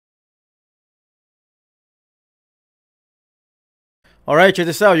Alright, check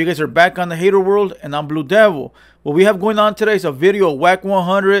this out. You guys are back on the Hater World, and I'm Blue Devil. What we have going on today is a video of Whack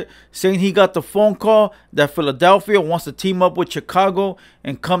 100 saying he got the phone call that Philadelphia wants to team up with Chicago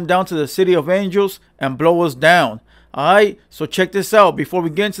and come down to the City of Angels and blow us down. Alright, so check this out. Before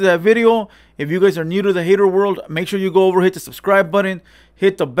we get into that video, if you guys are new to the Hater World, make sure you go over, hit the subscribe button,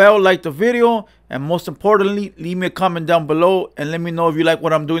 hit the bell, like the video, and most importantly, leave me a comment down below and let me know if you like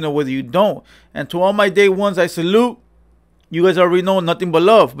what I'm doing or whether you don't. And to all my day ones, I salute. You guys already know nothing but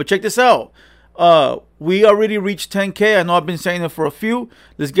love. But check this out. We already reached 10K. I know I've been saying it for a few.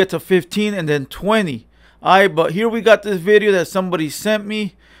 Let's get to 15 and then 20. Alright, but here we got this video that somebody sent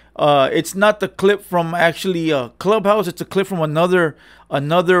me. It's not the clip from actually Clubhouse. It's a clip from another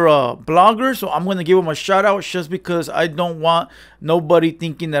blogger. So I'm going to give him a shout out just because I don't want nobody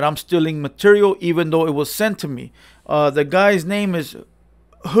thinking that I'm stealing material, even though it was sent to me. The guy's name is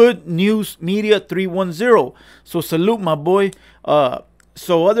Hood News Media 310. So salute, my boy.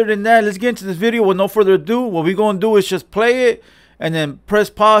 So other than that, let's get into this video with no further ado. What we're gonna do is just play it and then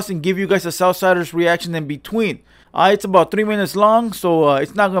press pause and give you guys a Southsiders reaction in between. Alright, it's about 3 minutes long, so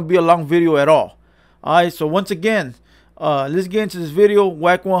it's not gonna be a long video at all. Alright, so once again, let's get into this video.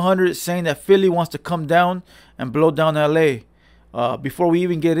 Whack 100 saying that Philly wants to come down and blow down LA. Before we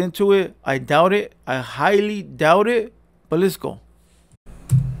even get into it, I doubt it. I highly doubt it. But let's go.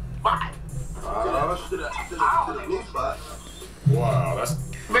 Wow, that's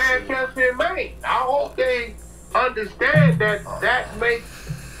fantastic, man. I hope they understand that that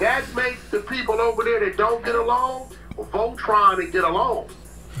makes the people over there that don't get along vote trying to get along.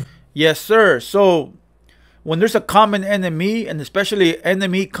 Yes, sir. So when there's a common enemy, and especially an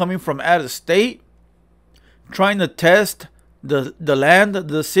enemy coming from out of state, trying to test the land,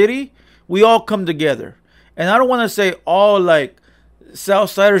 the city, we all come together. And I don't want to say all like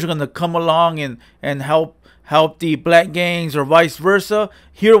Southsiders are gonna come along and help the black gangs or vice versa.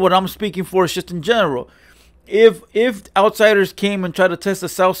 Here, what I'm speaking for is just in general. If outsiders came and tried to test the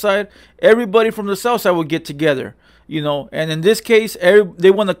South Side, everybody from the South Side would get together, you know. And in this case, they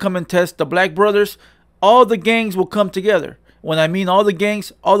want to come and test the black brothers. All the gangs will come together. When I mean all the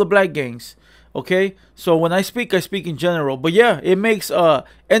gangs, all the black gangs. Okay, so when I speak in general. But yeah, it makes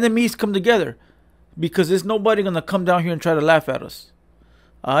enemies come together because there's nobody gonna come down here and try to laugh at us.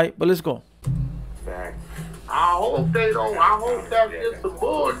 All right, but let's go. I hope they don't. I hope that's just some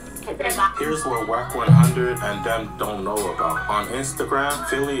bullshit. Here's what Whack 100 and them don't know about. On Instagram,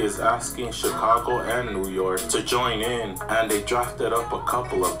 Philly is asking Chicago and New York to join in, and they drafted up a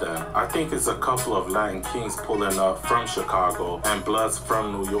couple of them. I think it's a couple of Latin Kings pulling up from Chicago and Bloods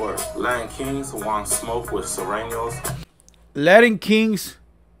from New York. Latin Kings want smoke with Serranos. Latin Kings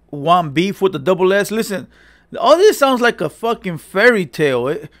want beef with the double S. Listen, all this sounds like a fucking fairy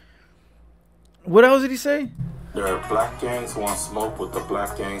tale. What else did he say? Their black gangs want smoke with the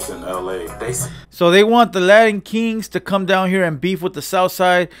black gangs in LA. So they want the Latin Kings to come down here and beef with the South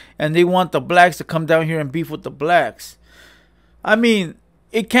Side, and they want the blacks to come down here and beef with the blacks. I mean,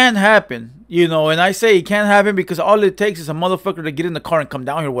 it can happen, you know, and I say it can't happen because all it takes is a motherfucker to get in the car and come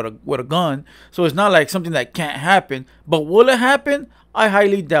down here with a gun. So it's not like something that can't happen. But will it happen? I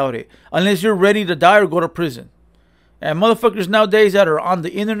highly doubt it. Unless you're ready to die or go to prison. And motherfuckers nowadays that are on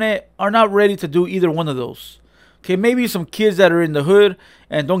the internet are not ready to do either one of those. Okay, maybe some kids that are in the hood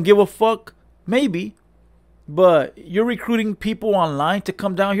and don't give a fuck, maybe. But you're recruiting people online to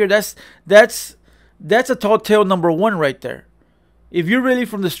come down here. That's a tall tale number one right there. If you're really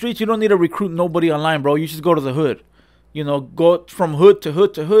from the streets, you don't need to recruit nobody online, bro. You just go to the hood. You know, go from hood to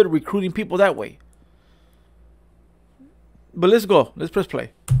hood to hood, recruiting people that way. But let's go. Let's press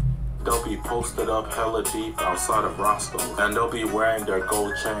play. They'll be posted up hella deep outside of Roscoe, and they'll be wearing their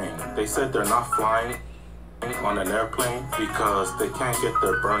gold chain. They said they're not flying on an airplane because they can't get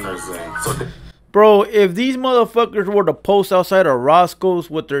their burners in. So bro, if these motherfuckers were to post outside of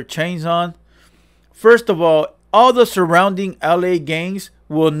Roscoe's with their chains on, first of all the surrounding LA gangs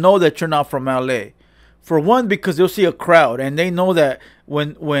will know that you're not from LA. For one, because they'll see a crowd and they know that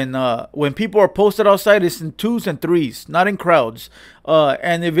when people are posted outside, it's in 2s and 3s, not in crowds.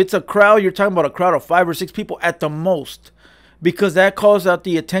 And if it's a crowd, you're talking about a crowd of 5 or 6 people at the most, because that calls out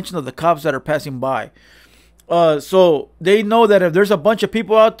the attention of the cops that are passing by. So they know that if there's a bunch of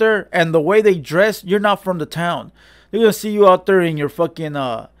people out there and the way they dress, you're not from the town. They're gonna see you out there in your fucking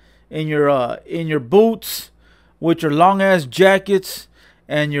in your boots with your long ass jackets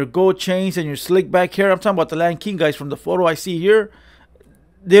and your gold chains and your slick back hair. I'm talking about the Latin King guys from the photo I see here.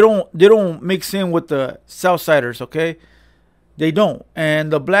 They don't mix in with the Southsiders, okay? They don't.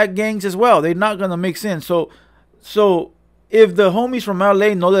 And the black gangs as well. They're not gonna mix in. So if the homies from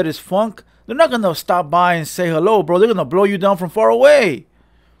LA know that it's funk, They're not gonna stop by and say hello, bro. They're gonna blow you down from far away.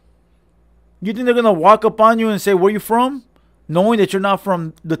 You think they're gonna walk up on you and say, where you from? Knowing that you're not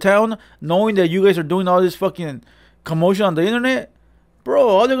from the town, knowing that you guys are doing all this fucking commotion on the internet? Bro,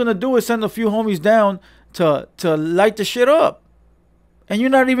 all they're gonna do is send a few homies down to light the shit up. And you're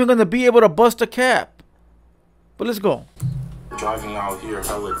not even gonna be able to bust a cap. But let's go. Driving out here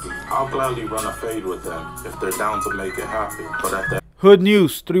hella deep. I'll gladly run a fade with them if they're down to make it happen. But at that Hood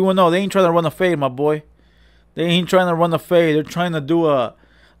News 310. They ain't trying to run a fade, my boy. They ain't trying to run a fade. They're trying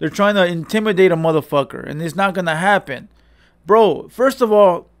to intimidate a motherfucker, and it's not gonna happen. Bro, first of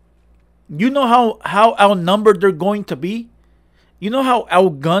all, you know how outnumbered they're going to be? You know how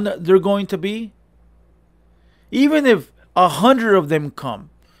outgunned they're going to be? Even if 100 of them come,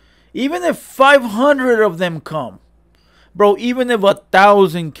 even if 500 of them come, bro, even if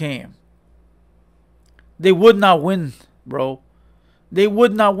 1,000 came, they would not win, bro. They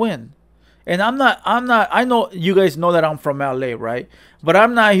would not win. And I know you guys know that I'm from LA, right? But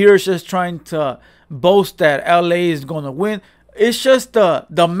I'm not here just trying to boast that LA is going to win. It's just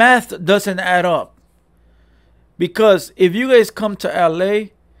the math doesn't add up. Because if you guys come to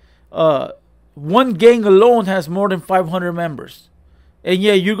LA, one gang alone has more than 500 members. And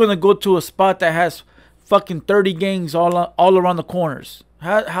yeah, you're going to go to a spot that has fucking 30 gangs all around the corners.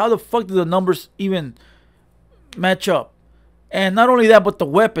 How the fuck do the numbers even match up? And not only that, but the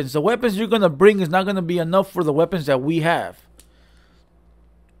weapons. The weapons you're going to bring is not going to be enough for the weapons that we have.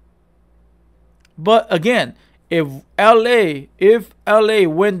 But again, if LA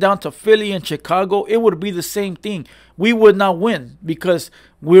went down to Philly and Chicago, it would be the same thing. We would not win because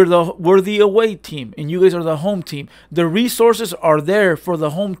we're the away team and you guys are the home team. The resources are there for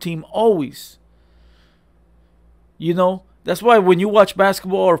the home team always. You know, that's why when you watch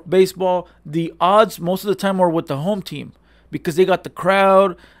basketball or baseball, the odds most of the time are with the home team. Because they got the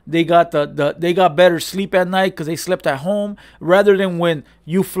crowd, they got they got better sleep at night because they slept at home, rather than when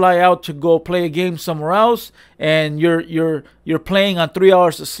you fly out to go play a game somewhere else and you're playing on 3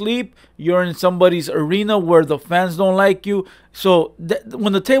 hours of sleep. You're in somebody's arena where the fans don't like you. So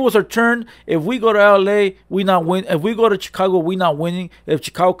when the tables are turned, if we go to LA, we not win. If we go to Chicago, we not winning. If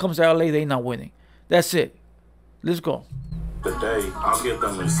Chicago comes to LA, they not winning. That's it. Let's go. Today, I'll give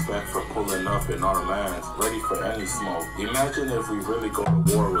them respect for pulling up in our lands, ready for any smoke. Imagine if we really go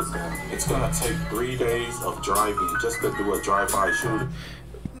to war with them. It's gonna take 3 days of driving just to do a drive-by shooting.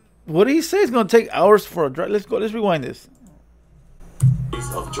 What did he say? It's gonna take hours for a drive. Let's go. Let's rewind this.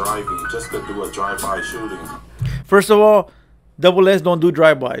 Of driving just to do a drive-by shooting. First of all, Double S don't do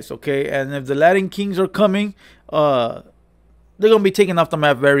drive-bys, okay? And if the Latin Kings are coming, they're gonna be taken off the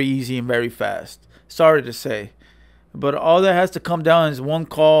map very easy and very fast. Sorry to say. But all that has to come down is one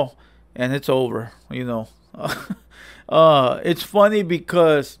call, and it's over, you know. It's funny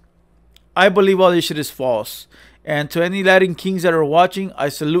because I believe all this shit is false. And to any Latin Kings that are watching, I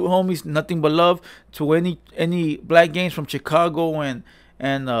salute homies, nothing but love. To any black gangs from Chicago and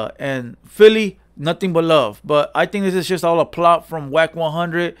Philly, nothing but love. But I think this is just all a plot from Whack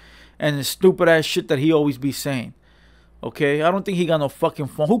 100 and the stupid ass shit that he always be saying. Okay, I don't think he got no fucking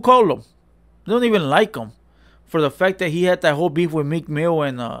phone. Who called him? They don't even like him. For the fact that he had that whole beef with Meek Mill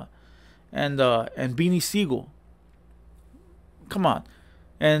and Beanie Siegel. Come on.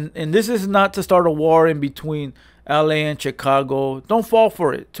 And this is not to start a war in between LA and Chicago. Don't fall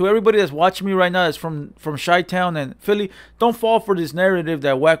for it. To everybody that's watching me right now that's from Chi-Town and Philly, don't fall for this narrative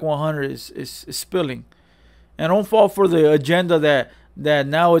that Whack 100 is spilling. And don't fall for the agenda that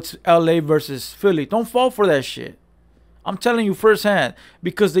now it's LA versus Philly. Don't fall for that shit. I'm telling you firsthand,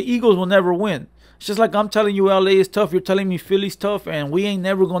 because the Eagles will never win. It's just like I'm telling you LA is tough, you're telling me Philly's tough, and we ain't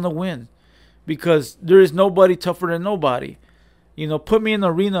never going to win. Because there is nobody tougher than nobody. You know, put me in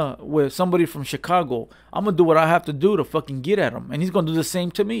an arena with somebody from Chicago, I'm going to do what I have to do to fucking get at him. And he's going to do the same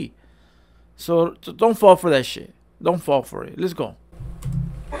to me. So don't fall for that shit. Don't fall for it. Let's go.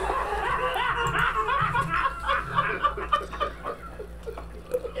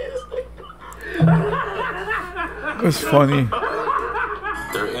 It's funny.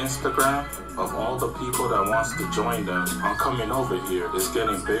 Their Instagram, of all the people that wants to join them on coming over here, is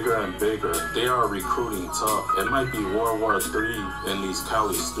getting bigger and bigger. They are recruiting tough. It might be World War III in these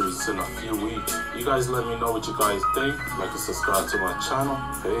Cali streets in a few weeks. You guys let me know what you guys think. Like and subscribe to my channel.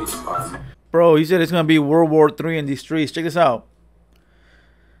 Peace. Bye. Bro, he said it's going to be World War III in these streets. Check this out.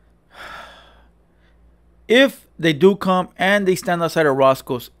 If they do come and they stand outside of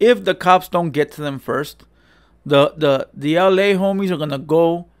Roscoe's, if the cops don't get to them first, the LA homies are going to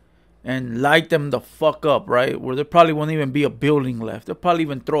go and light them the fuck up, right? Where there probably won't even be a building left. They'll probably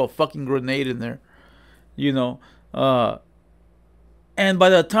even throw a fucking grenade in there, you know. And by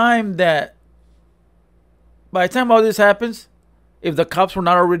the time that by the time all this happens, if the cops were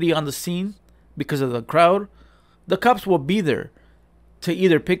not already on the scene because of the crowd, the cops will be there to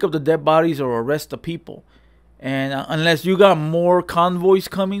either pick up the dead bodies or arrest the people. And unless you got more convoys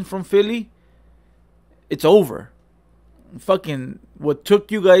coming from Philly, it's over. Fucking what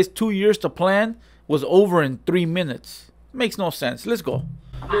took you guys 2 years to plan was over in 3 minutes. Makes no sense. Let's go.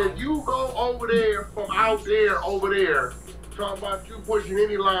 Then you go over there from out there over there, talking about you pushing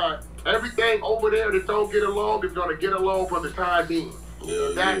any line. Everything over there that don't get along is gonna get along for the time being.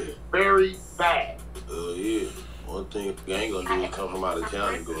 That's very bad. Yeah. One thing you ain't gonna do is come from out of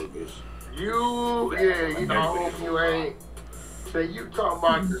town and go to this. I hope you ain't. Say you talking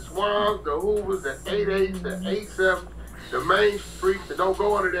about the Swans, the Hoovers, the 8-8, the 8-7, the main streets that don't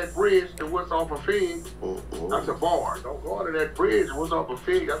go under that bridge to what's off a Fig. That's a bar. Don't go under that bridge and what's off a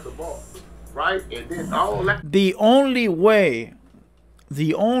Fig. That's a bar, right? And then all that. The only way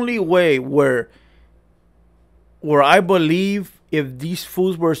where I believe if these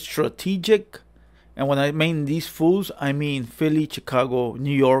fools were strategic, and when I mean these fools, I mean Philly, Chicago,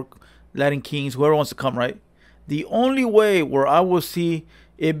 New York, Latin Kings, whoever wants to come, right? The only way where I will see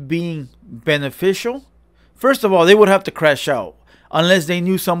it being beneficial, first of all, they would have to crash out. Unless they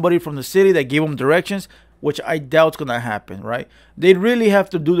knew somebody from the city that gave them directions, which I doubt is going to happen, right? They'd really have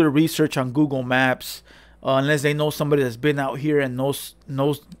to do their research on Google Maps, unless they know somebody that's been out here and knows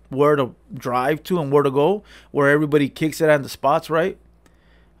where to drive to and where to go, where everybody kicks it at the spots, right?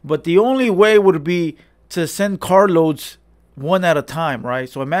 But the only way would be to send carloads one at a time, right?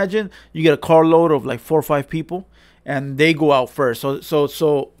 So imagine you get a carload of like 4 or 5 people, and they go out first.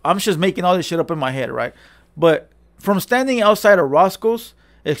 So I'm just making all this shit up in my head, right? But from standing outside of Roscoe's,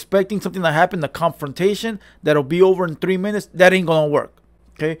 expecting something to happen, the confrontation that'll be over in 3 minutes, that ain't gonna work.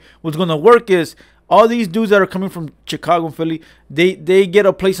 Okay, what's gonna work is all these dudes that are coming from Chicago and Philly, they get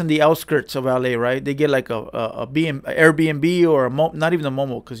a place on the outskirts of LA, right? They get like a Airbnb or not even a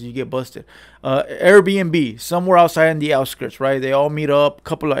Momo because you get busted. Airbnb somewhere outside in the outskirts, right? They all meet up,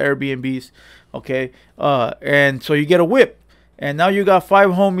 couple of Airbnbs, okay? And so you get a whip, and now you got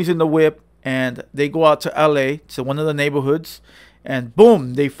 5 homies in the whip, and they go out to LA to one of the neighborhoods, and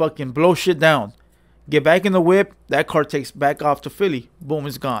boom, they fucking blow shit down. Get back in the whip, that car takes back off to Philly. Boom,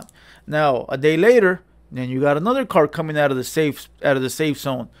 it's gone. Now a day later, then you got another car coming out of the safe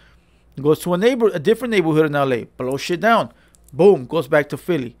zone. Goes to a different neighborhood in LA, blows shit down. Boom, goes back to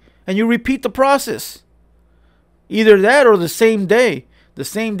Philly. And you repeat the process. Either that or the same day. The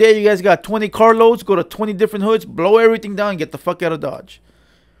same day you guys got 20 carloads, go to 20 different hoods, blow everything down, and get the fuck out of Dodge.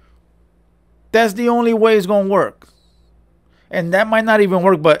 That's the only way it's gonna work. And that might not even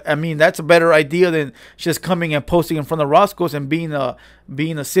work, but I mean that's a better idea than just coming and posting in front of Roscoe's and being a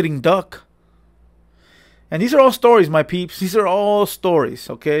sitting duck. And these are all stories, my peeps. These are all stories,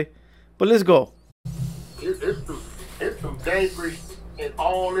 okay? But let's go. It's some dangerous and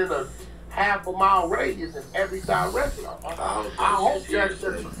all in a half-a-mile radius in every direction. I hope that's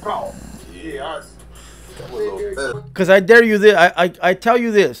just a call. Yeah. Because I dare you this. I tell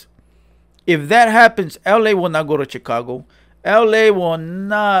you this. If that happens, LA will not go to Chicago. LA will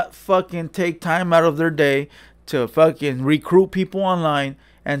not fucking take time out of their day to fucking recruit people online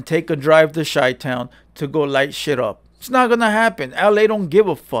and take a drive to Chi-Town to go light shit up. It's not gonna happen. LA don't give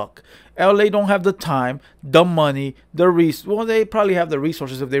a fuck. LA don't have the time, the money, well, they probably have the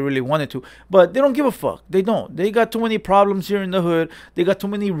resources if they really wanted to, but they don't give a fuck. They don't. They got too many problems here in the hood. They got too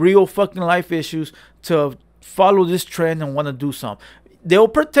many real fucking life issues to follow this trend and want to do something. They'll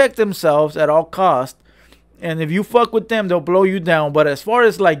protect themselves at all costs. And if you fuck with them, they'll blow you down. But as far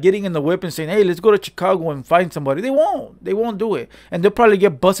as like getting in the whip and saying, hey, let's go to Chicago and find somebody, they won't. They won't do it. And they'll probably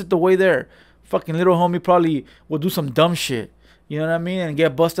get busted the way there. Fucking little homie probably will do some dumb shit. You know what I mean? And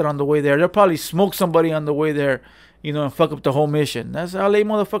get busted on the way there. They'll probably smoke somebody on the way there, you know, and fuck up the whole mission. That's how LA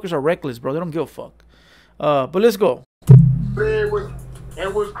motherfuckers are reckless, bro. They don't give a fuck. But let's go.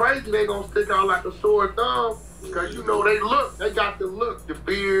 And what's crazy, they gonna stick out like a sore thumb. Because, you know, they got the look, the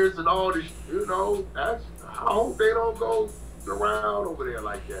beards and all this, you know, I hope they don't go around over there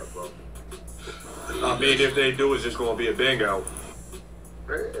like that, bro. I mean, if they do, it's just going to be a bingo.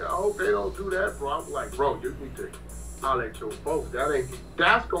 Man, I hope they don't do that, bro. I'm like, bro, you need to holler at your folks.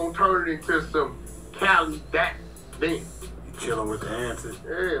 That's going to turn it into some Cali that thing. You chilling with the answers.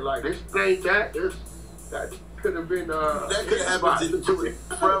 Yeah, like, this thing, that could have been, that could have happened to it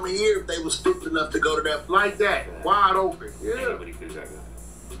from here if they was stupid enough to go to that. Like that, wide open. Yeah.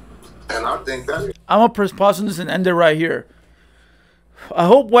 And I think that. I'm going to pause this and end it right here. I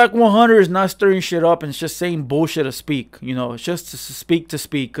hope Whack 100 is not stirring shit up and it's just saying bullshit to speak. You know, it's just to speak.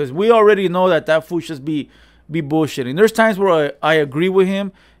 Because we already know that fool just be bullshitting. There's times where I agree with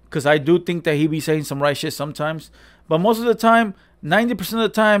him because I do think that he be saying some right shit sometimes. But most of the time, 90% of the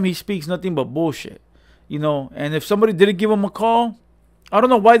time, he speaks nothing but bullshit. You know, and if somebody didn't give him a call, I don't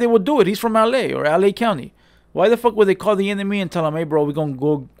know why they would do it. He's from LA or LA County. Why the fuck would they call the enemy and tell him, hey, bro, we're going to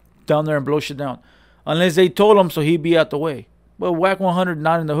go down there and blow shit down? Unless they told him so he'd be out the way. But Whack 100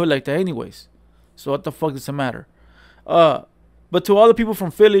 not in the hood like that anyways. So what the fuck does it matter? But to all the people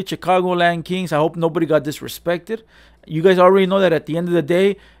from Philly, Chicago, Land Kings, I hope nobody got disrespected. You guys already know that at the end of the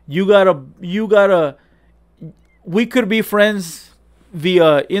day, you gotta, we could be friends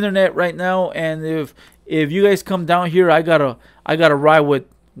via internet right now, and if you guys come down here, I gotta ride with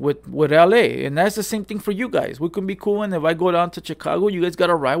LA, and that's the same thing for you guys. We can be cool, and if I go down to Chicago, you guys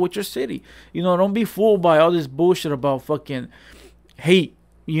gotta ride with your city. You know, don't be fooled by all this bullshit about fucking hate.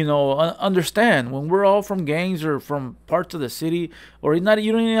 You know, understand when we're all from gangs or from parts of the city, or not,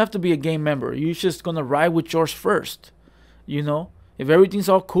 you don't even have to be a gang member. You're just gonna ride with yours first. You know, if everything's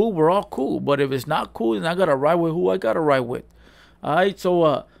all cool, we're all cool. But if it's not cool, then I gotta ride with who I gotta ride with. All right,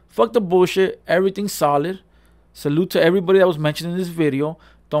 so fuck the bullshit. Everything's solid. Salute to everybody that was mentioned in this video.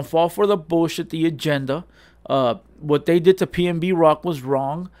 Don't fall for the bullshit, the agenda. What they did to PNB Rock was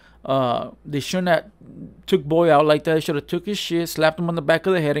wrong. They shouldn't have took Boy out like that. They should have took his shit, slapped him on the back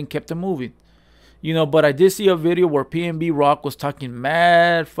of the head, and kept him moving. You know, but I did see a video where PNB Rock was talking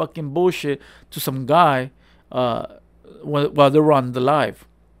mad fucking bullshit to some guy while they were on the live.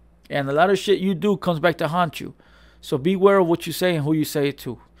 And a lot of shit you do comes back to haunt you. So beware of what you say and who you say it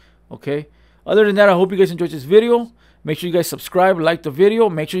to. Okay? Other than that, I hope you guys enjoyed this video. Make sure you guys subscribe, like the video.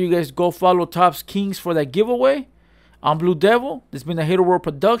 Make sure you guys go follow Tops Kings for that giveaway. I'm Blue Devil. This has been a TheHaterWorld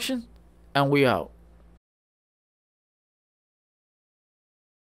production, and we out.